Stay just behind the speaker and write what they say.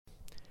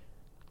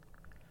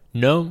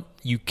No,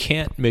 you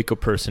can't make a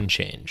person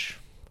change.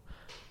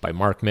 By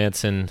Mark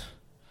Manson,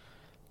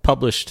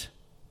 published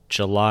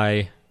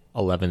July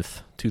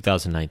 11th,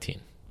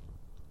 2019.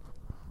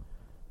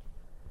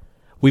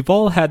 We've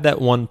all had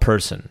that one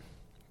person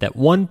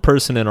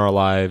in our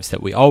lives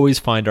that we always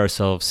find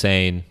ourselves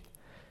saying,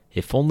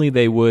 if only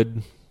they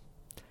would.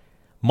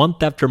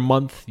 Month after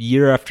month,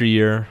 year after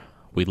year,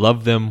 we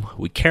love them,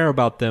 we care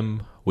about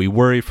them, we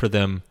worry for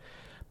them,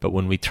 but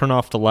when we turn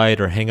off the light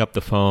or hang up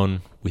the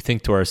phone, we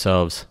think to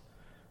ourselves,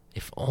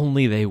 if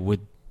only they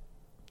would.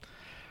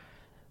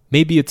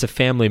 Maybe it's a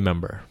family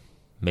member.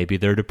 Maybe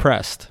they're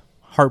depressed,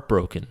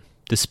 heartbroken,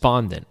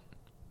 despondent.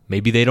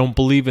 Maybe they don't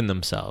believe in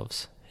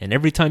themselves. And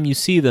every time you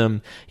see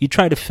them, you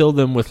try to fill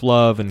them with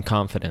love and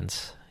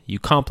confidence. You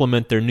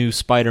compliment their new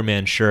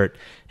Spider-Man shirt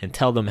and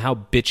tell them how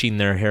bitching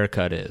their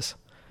haircut is.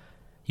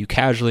 You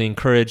casually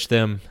encourage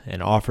them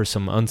and offer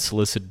some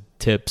unsolicited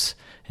tips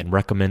and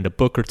recommend a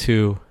book or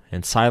two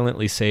and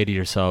silently say to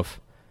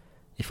yourself,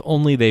 if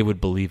only they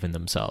would believe in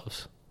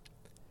themselves.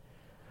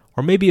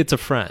 Or maybe it's a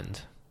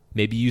friend.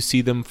 Maybe you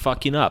see them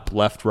fucking up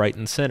left, right,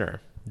 and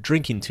center,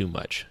 drinking too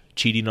much,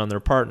 cheating on their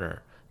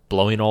partner,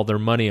 blowing all their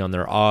money on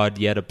their odd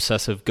yet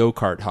obsessive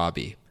go-kart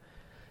hobby.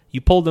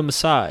 You pull them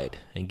aside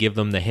and give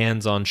them the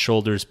hands-on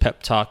shoulders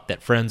pep talk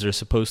that friends are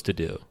supposed to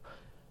do.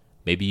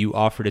 Maybe you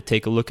offer to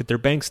take a look at their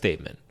bank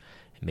statement,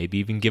 and maybe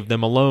even give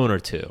them a loan or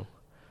two.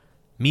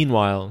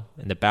 Meanwhile,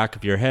 in the back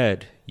of your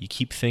head, you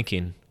keep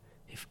thinking,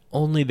 if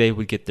only they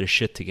would get their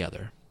shit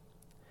together.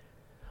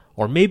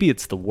 Or maybe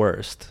it's the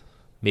worst.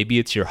 Maybe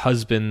it's your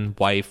husband,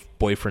 wife,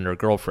 boyfriend, or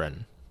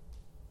girlfriend.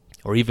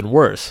 Or even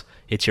worse,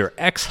 it's your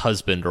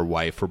ex-husband or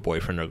wife or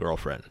boyfriend or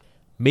girlfriend.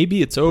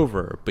 Maybe it's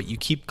over, but you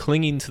keep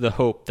clinging to the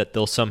hope that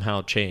they'll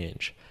somehow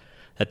change,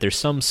 that there's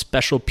some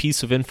special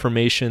piece of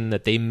information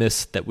that they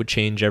missed that would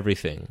change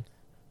everything.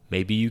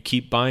 Maybe you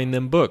keep buying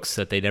them books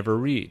that they never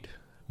read.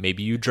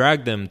 Maybe you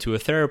drag them to a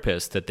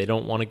therapist that they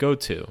don't want to go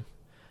to.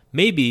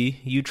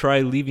 Maybe you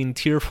try leaving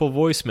tearful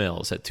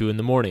voicemails at 2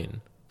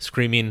 a.m,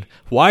 screaming,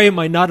 "Why am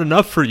I not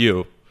enough for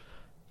you?"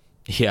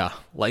 Yeah,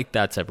 like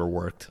that's ever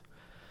worked.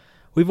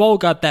 We've all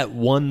got that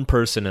one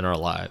person in our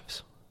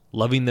lives.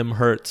 Loving them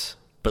hurts,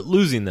 but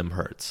losing them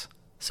hurts.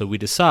 So we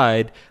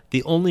decide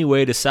the only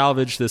way to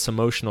salvage this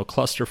emotional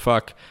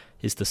clusterfuck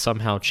is to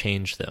somehow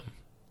change them.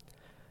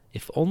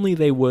 If only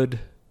they would.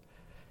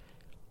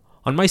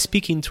 On my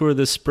speaking tour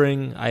this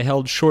spring, I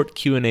held short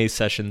Q&A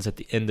sessions at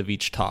the end of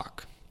each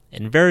talk.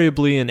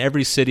 Invariably, in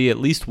every city, at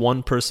least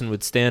one person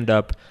would stand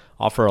up,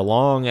 offer a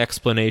long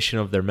explanation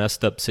of their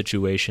messed up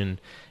situation,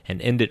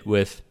 and end it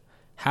with,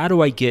 how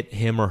do I get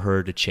him or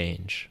her to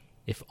change?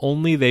 If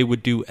only they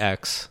would do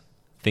X,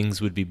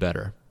 things would be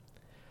better.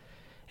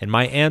 And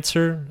my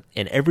answer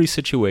in every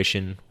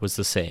situation was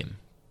the same.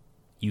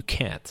 You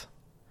can't.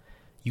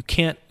 You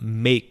can't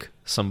make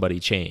somebody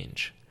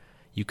change.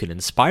 You can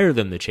inspire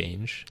them to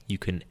change. You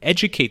can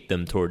educate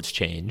them towards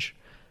change.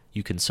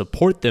 You can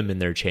support them in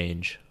their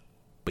change.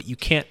 But you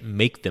can't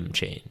make them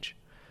change.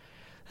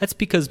 That's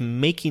because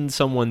making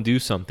someone do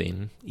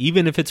something,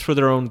 even if it's for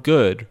their own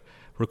good,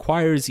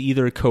 requires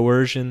either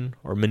coercion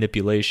or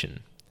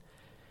manipulation.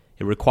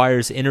 It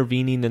requires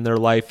intervening in their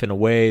life in a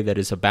way that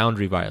is a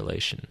boundary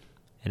violation,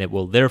 and it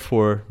will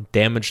therefore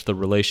damage the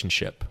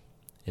relationship,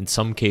 in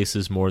some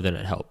cases more than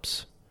it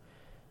helps.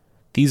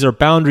 These are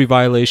boundary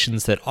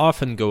violations that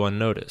often go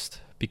unnoticed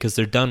because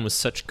they're done with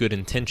such good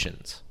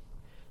intentions.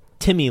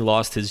 Timmy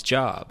lost his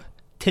job.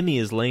 Timmy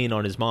is laying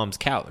on his mom's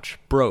couch,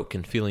 broke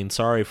and feeling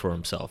sorry for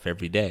himself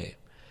every day.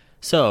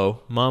 So,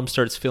 Mom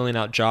starts filling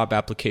out job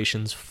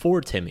applications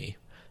for Timmy.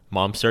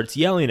 Mom starts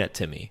yelling at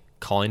Timmy,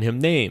 calling him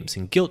names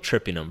and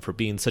guilt-tripping him for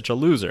being such a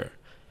loser.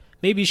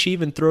 Maybe she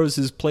even throws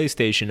his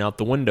PlayStation out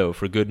the window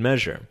for good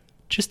measure,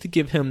 just to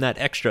give him that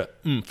extra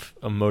oomph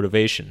of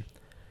motivation.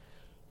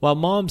 While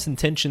Mom's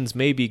intentions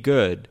may be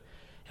good,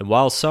 and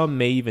while some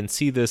may even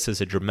see this as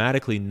a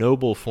dramatically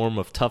noble form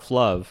of tough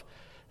love,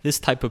 this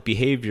type of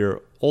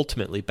behavior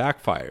ultimately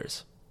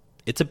backfires.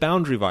 It's a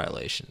boundary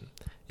violation.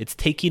 It's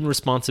taking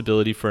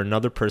responsibility for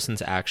another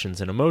person's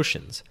actions and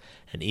emotions,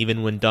 and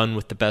even when done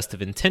with the best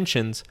of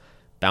intentions,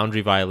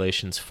 boundary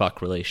violations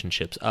fuck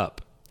relationships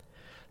up.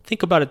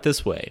 Think about it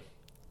this way.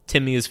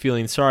 Timmy is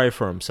feeling sorry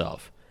for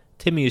himself.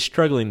 Timmy is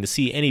struggling to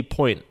see any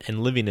point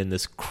in living in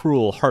this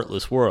cruel,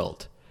 heartless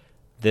world.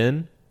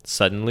 Then,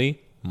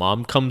 suddenly,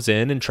 Mom comes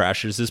in and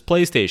trashes his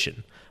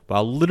PlayStation,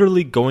 while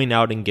literally going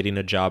out and getting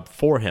a job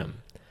for him.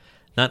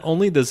 Not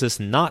only does this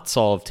not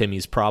solve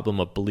Timmy's problem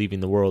of believing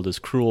the world is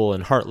cruel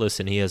and heartless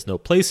and he has no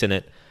place in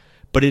it,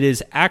 but it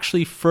is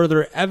actually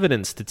further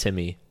evidence to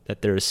Timmy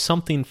that there is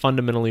something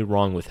fundamentally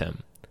wrong with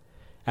him.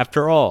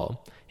 After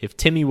all, if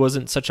Timmy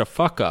wasn't such a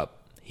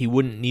fuck-up, he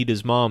wouldn't need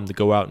his mom to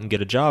go out and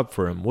get a job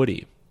for him, would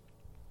he?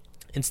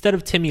 Instead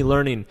of Timmy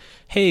learning,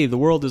 hey, the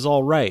world is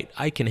all right,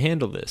 I can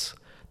handle this,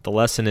 the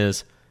lesson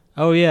is,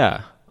 oh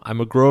yeah, I'm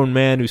a grown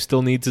man who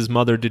still needs his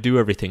mother to do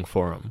everything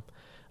for him.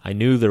 I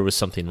knew there was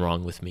something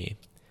wrong with me.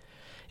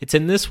 It's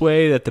in this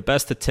way that the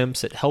best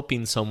attempts at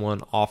helping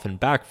someone often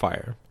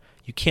backfire.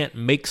 You can't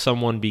make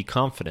someone be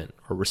confident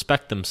or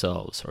respect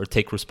themselves or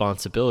take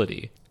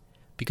responsibility,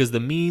 because the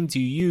means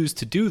you use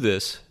to do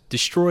this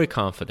destroy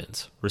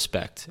confidence,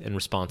 respect, and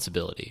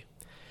responsibility.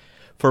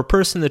 For a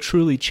person to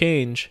truly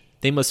change,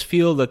 they must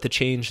feel that the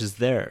change is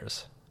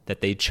theirs,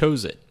 that they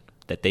chose it,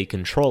 that they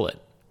control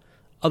it.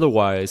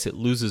 Otherwise, it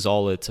loses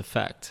all its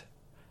effect.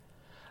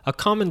 A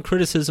common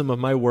criticism of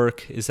my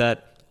work is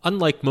that,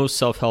 unlike most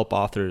self-help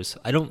authors,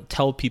 I don't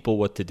tell people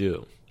what to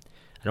do.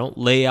 I don't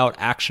lay out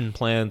action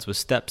plans with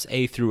steps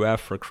A through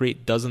F or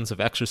create dozens of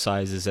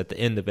exercises at the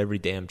end of every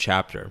damn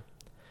chapter.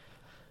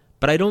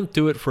 But I don't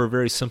do it for a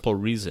very simple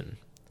reason.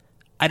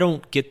 I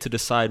don't get to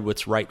decide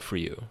what's right for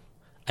you.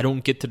 I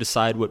don't get to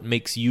decide what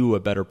makes you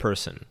a better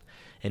person.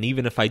 And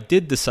even if I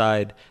did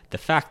decide, the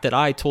fact that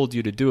I told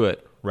you to do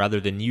it, rather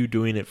than you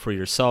doing it for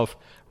yourself,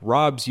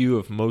 robs you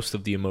of most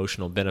of the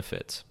emotional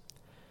benefits.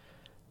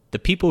 The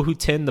people who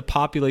tend to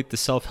populate the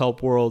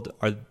self-help world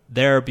are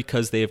there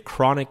because they have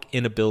chronic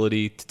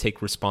inability to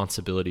take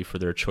responsibility for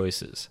their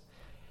choices.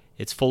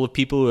 It's full of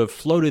people who have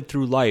floated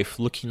through life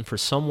looking for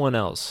someone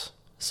else,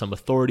 some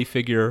authority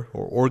figure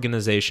or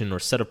organization or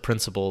set of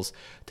principles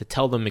to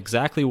tell them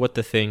exactly what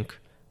to think,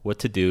 what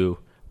to do,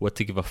 what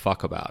to give a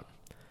fuck about.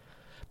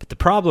 But the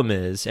problem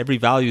is, every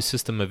value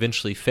system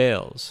eventually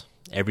fails.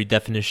 Every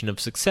definition of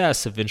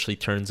success eventually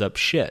turns up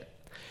shit.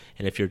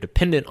 And if you're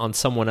dependent on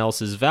someone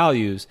else's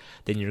values,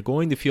 then you're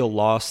going to feel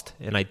lost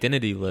and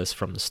identityless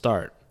from the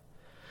start.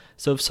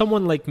 So if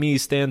someone like me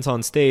stands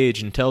on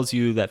stage and tells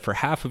you that for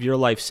half of your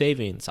life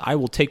savings, I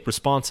will take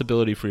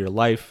responsibility for your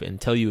life and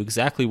tell you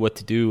exactly what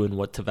to do and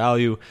what to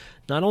value,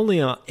 not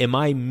only am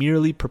I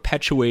merely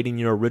perpetuating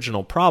your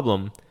original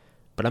problem,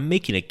 but I'm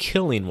making a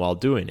killing while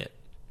doing it.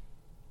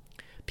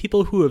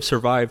 People who have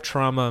survived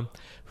trauma,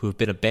 who have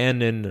been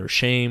abandoned or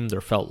shamed or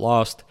felt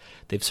lost,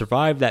 they've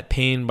survived that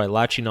pain by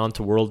latching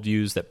onto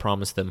worldviews that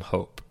promise them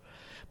hope.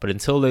 But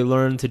until they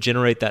learn to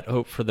generate that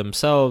hope for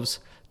themselves,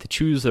 to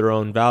choose their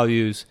own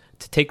values,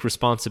 to take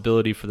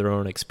responsibility for their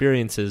own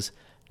experiences,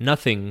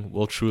 nothing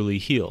will truly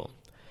heal.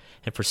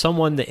 And for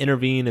someone to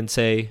intervene and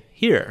say,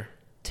 "Here,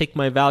 take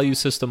my value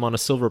system on a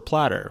silver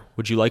platter.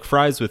 Would you like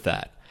fries with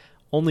that?"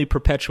 only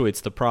perpetuates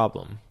the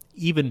problem,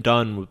 even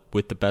done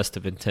with the best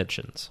of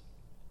intentions.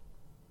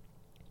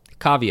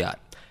 Caveat: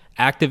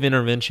 active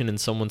intervention in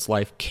someone's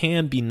life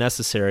can be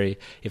necessary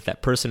if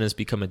that person has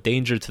become a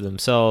danger to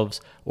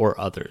themselves or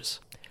others.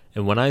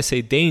 And when I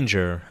say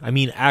danger, I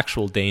mean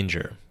actual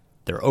danger.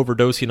 They're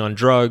overdosing on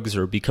drugs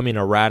or becoming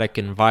erratic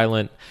and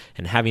violent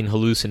and having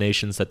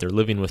hallucinations that they're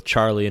living with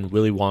Charlie in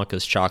Willy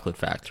Wonka's chocolate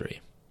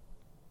factory.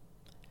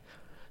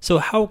 So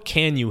how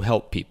can you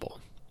help people?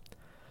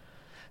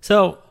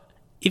 So,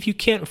 if you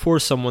can't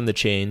force someone to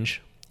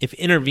change, if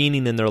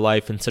intervening in their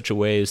life in such a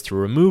way as to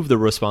remove the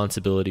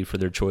responsibility for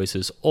their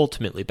choices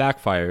ultimately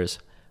backfires,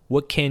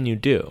 what can you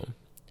do?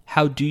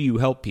 How do you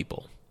help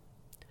people?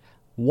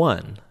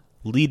 1.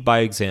 Lead by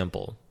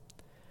example.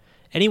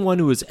 Anyone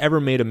who has ever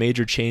made a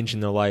major change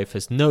in their life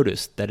has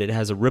noticed that it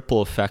has a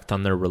ripple effect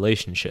on their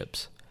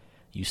relationships.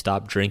 You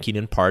stop drinking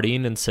and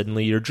partying, and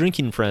suddenly your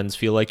drinking friends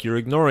feel like you're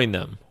ignoring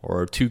them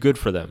or are too good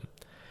for them.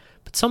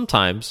 But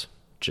sometimes,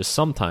 just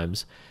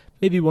sometimes,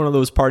 maybe one of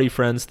those party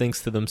friends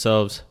thinks to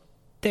themselves,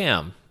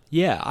 "Damn,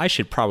 yeah, I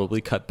should probably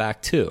cut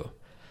back too."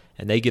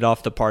 And they get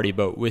off the party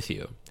boat with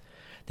you.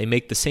 They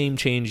make the same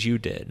change you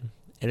did.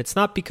 And it's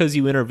not because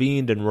you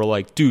intervened and were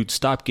like, "Dude,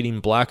 stop getting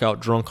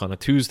blackout drunk on a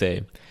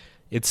Tuesday."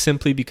 It's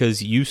simply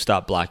because you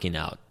stopped blacking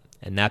out,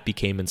 and that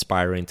became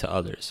inspiring to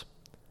others.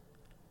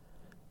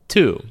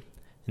 2.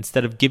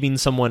 Instead of giving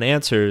someone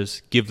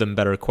answers, give them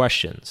better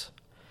questions.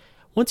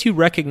 Once you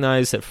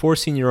recognize that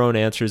forcing your own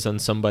answers on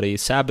somebody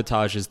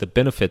sabotages the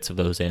benefits of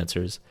those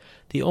answers,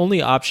 the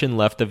only option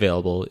left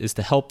available is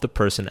to help the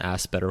person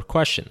ask better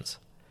questions.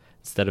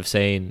 Instead of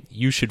saying,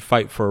 "You should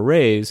fight for a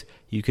raise,"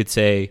 you could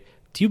say,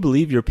 "Do you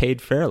believe you're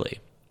paid fairly?"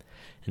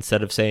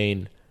 Instead of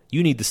saying,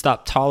 "You need to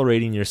stop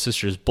tolerating your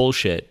sister's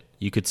bullshit,"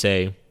 you could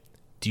say,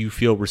 "Do you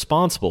feel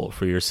responsible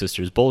for your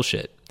sister's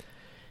bullshit?"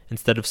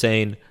 Instead of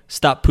saying,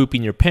 "Stop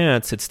pooping your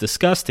pants, it's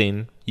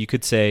disgusting," you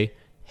could say,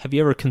 "Have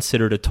you ever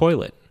considered a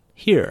toilet?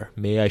 Here,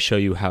 may I show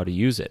you how to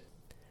use it?"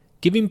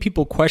 Giving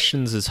people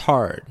questions is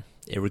hard.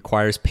 It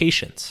requires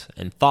patience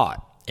and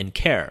thought and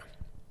care.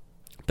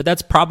 But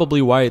that's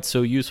probably why it's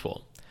so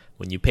useful.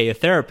 When you pay a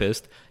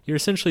therapist, you're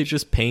essentially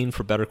just paying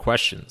for better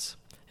questions.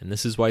 And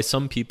this is why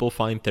some people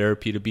find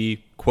therapy to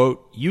be,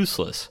 quote,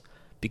 useless,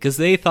 because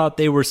they thought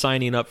they were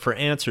signing up for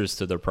answers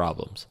to their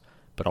problems,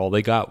 but all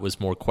they got was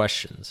more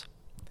questions.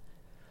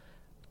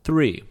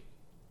 3.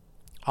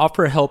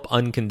 Offer help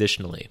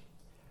unconditionally.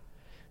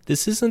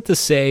 This isn't to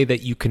say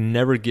that you can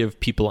never give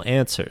people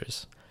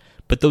answers,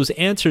 but those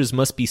answers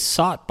must be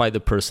sought by the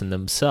person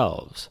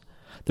themselves.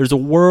 There's a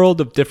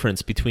world of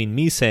difference between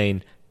me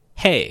saying,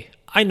 "Hey,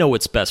 I know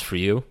what's best for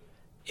you,"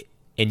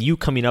 and you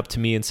coming up to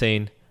me and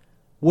saying,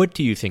 "What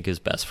do you think is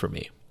best for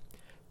me?"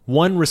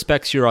 One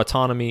respects your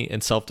autonomy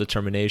and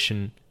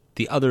self-determination,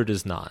 the other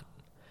does not.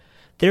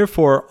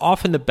 Therefore,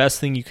 often the best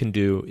thing you can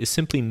do is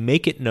simply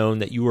make it known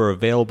that you are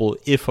available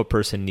if a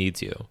person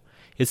needs you.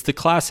 It's the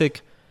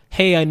classic,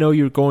 hey, I know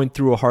you're going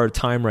through a hard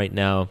time right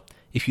now.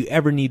 If you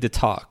ever need to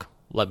talk,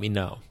 let me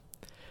know.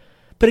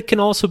 But it can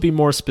also be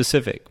more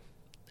specific.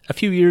 A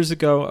few years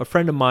ago, a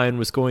friend of mine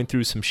was going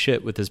through some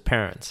shit with his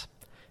parents.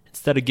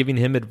 Instead of giving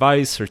him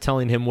advice or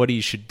telling him what he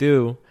should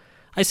do,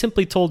 I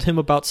simply told him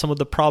about some of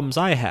the problems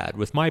I had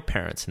with my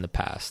parents in the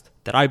past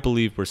that I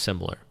believed were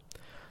similar.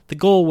 The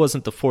goal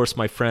wasn't to force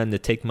my friend to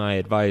take my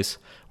advice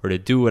or to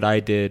do what I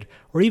did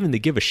or even to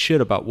give a shit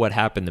about what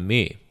happened to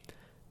me.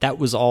 That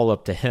was all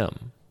up to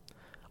him.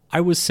 I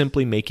was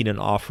simply making an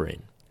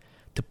offering.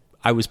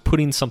 I was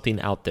putting something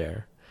out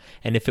there,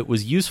 and if it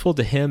was useful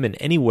to him in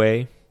any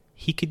way,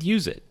 he could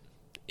use it.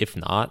 If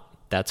not,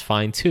 that's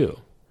fine too.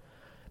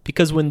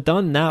 Because when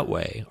done that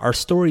way, our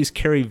stories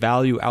carry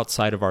value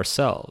outside of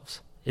ourselves.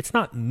 It's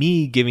not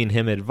me giving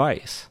him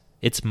advice.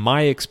 It's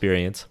my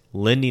experience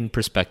lending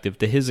perspective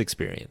to his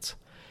experience.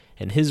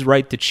 And his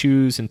right to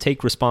choose and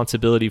take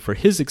responsibility for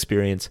his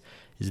experience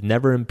is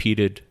never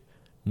impeded,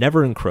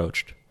 never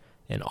encroached,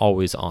 and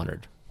always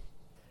honored.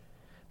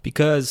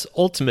 Because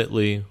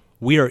ultimately,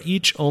 we are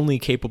each only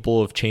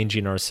capable of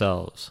changing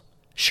ourselves.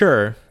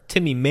 Sure,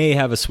 Timmy may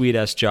have a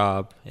sweet-ass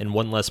job and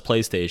one less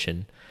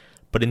PlayStation,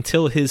 but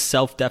until his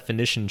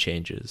self-definition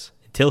changes,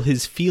 until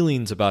his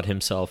feelings about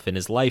himself and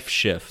his life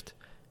shift,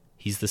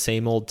 he's the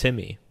same old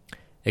Timmy,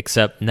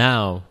 except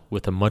now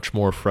with a much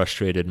more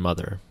frustrated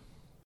mother.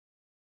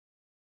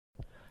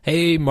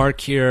 Hey,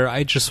 Mark here.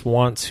 I just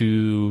want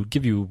to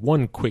give you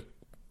one quick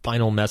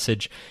final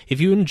message.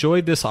 If you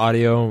enjoyed this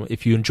audio,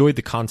 if you enjoyed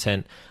the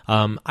content,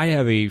 I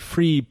have a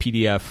free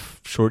PDF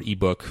short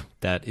ebook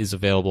that is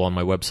available on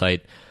my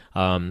website.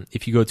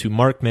 If you go to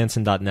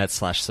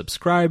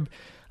markmanson.net/subscribe,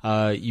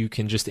 you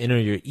can just enter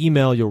your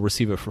email. You'll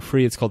receive it for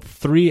free. It's called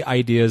 3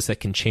 Ideas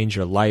That Can Change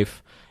Your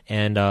Life.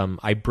 And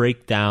I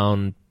break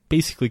down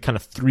basically kind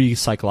of 3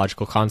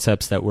 psychological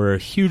concepts that were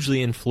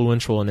hugely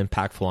influential and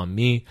impactful on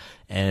me,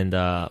 and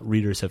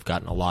readers have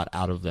gotten a lot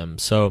out of them.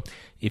 So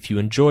if you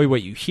enjoy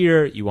what you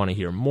hear, you want to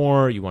hear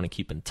more, you want to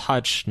keep in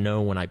touch,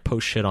 know when I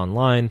post shit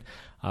online,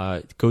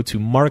 go to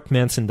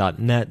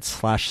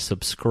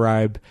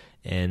markmanson.net/subscribe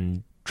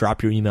and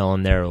drop your email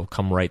in there. It'll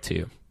come right to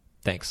you.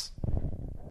 Thanks.